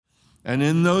And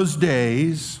in those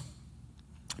days,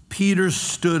 Peter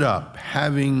stood up,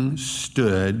 having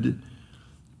stood.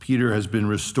 Peter has been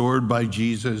restored by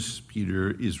Jesus.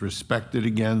 Peter is respected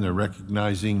again. They're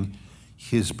recognizing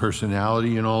his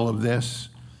personality in all of this.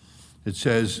 It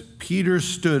says, Peter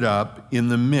stood up in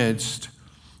the midst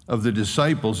of the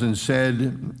disciples and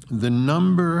said, the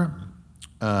number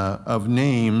of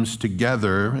names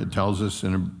together, it tells us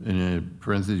in a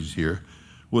parenthesis here,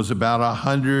 was about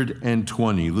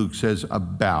 120. Luke says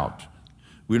about.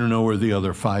 We don't know where the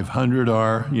other 500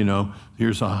 are.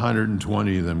 Here's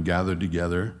 120 of them gathered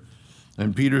together.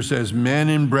 And Peter says, men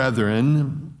and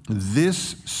brethren,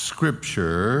 this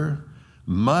scripture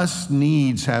must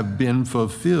needs have been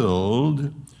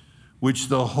fulfilled, which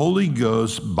the Holy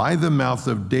Ghost by the mouth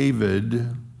of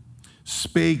David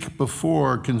spake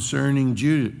before concerning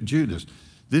Judas.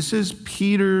 This is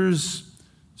Peter's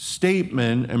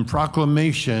statement and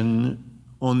proclamation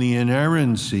on the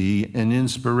inerrancy and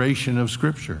inspiration of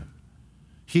Scripture.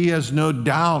 He has no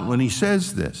doubt when he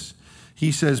says this.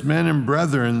 He says, men and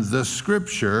brethren, the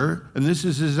Scripture, and this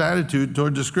is his attitude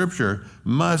toward the Scripture,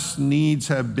 must needs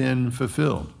have been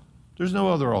fulfilled. There's no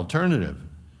other alternative.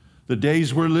 The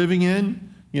days we're living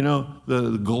in,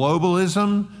 the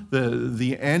globalism,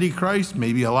 the Antichrist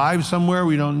may be alive somewhere,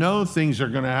 we don't know. Things are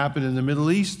going to happen in the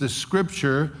Middle East. The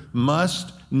Scripture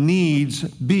must needs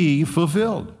be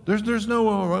fulfilled. There's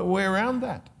no way around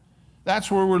that.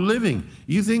 That's where we're living.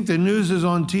 You think the news is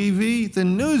on TV? The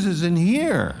news is in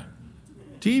here.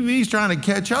 TV's trying to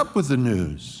catch up with the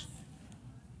news.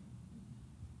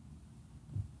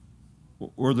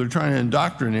 Or they're trying to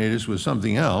indoctrinate us with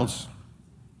something else.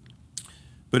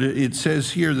 But it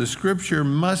says here, the Scripture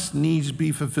must needs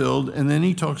be fulfilled, and then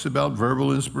he talks about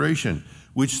verbal inspiration,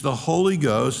 which the Holy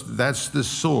Ghost, that's the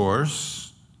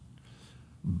source,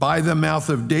 by the mouth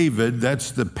of David,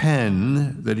 that's the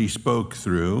pen that he spoke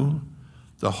through,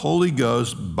 the Holy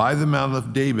Ghost, by the mouth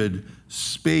of David,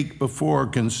 spake before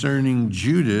concerning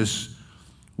Judas,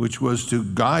 which was to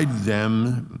guide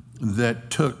them that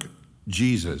took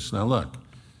Jesus. Now look,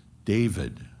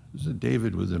 David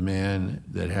was a man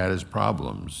that had his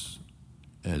problems,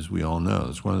 as we all know.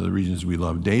 It's one of the reasons we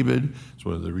love David. It's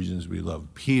one of the reasons we love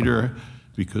Peter,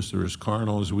 because they're as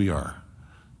carnal as we are.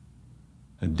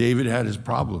 And David had his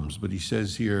problems, but he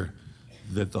says here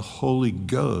that the Holy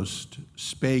Ghost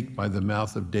spake by the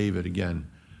mouth of David. Again,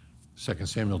 2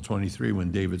 Samuel 23,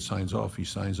 when David signs off, he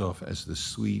signs off as the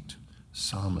sweet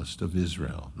psalmist of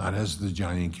Israel, not as the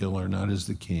giant killer, not as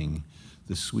the king,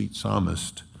 the sweet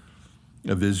psalmist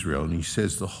of Israel. And he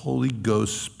says the Holy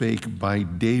Ghost spake by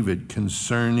David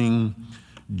concerning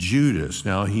Judas.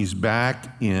 Now he's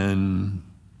back in,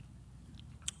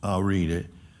 I'll read it,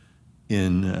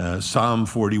 in Psalm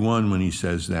 41 when he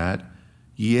says that,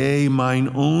 yea, mine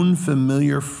own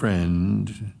familiar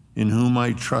friend, in whom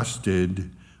I trusted,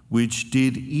 which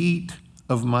did eat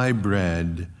of my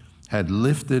bread, had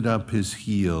lifted up his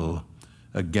heel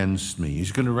against me.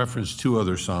 He's going to reference two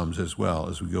other Psalms as well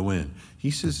as we go in.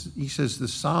 He says the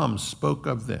Psalms spoke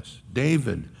of this.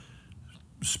 David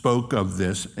spoke of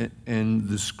this, and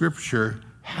the Scripture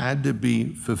had to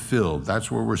be fulfilled.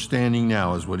 That's where we're standing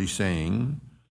now, is what he's saying.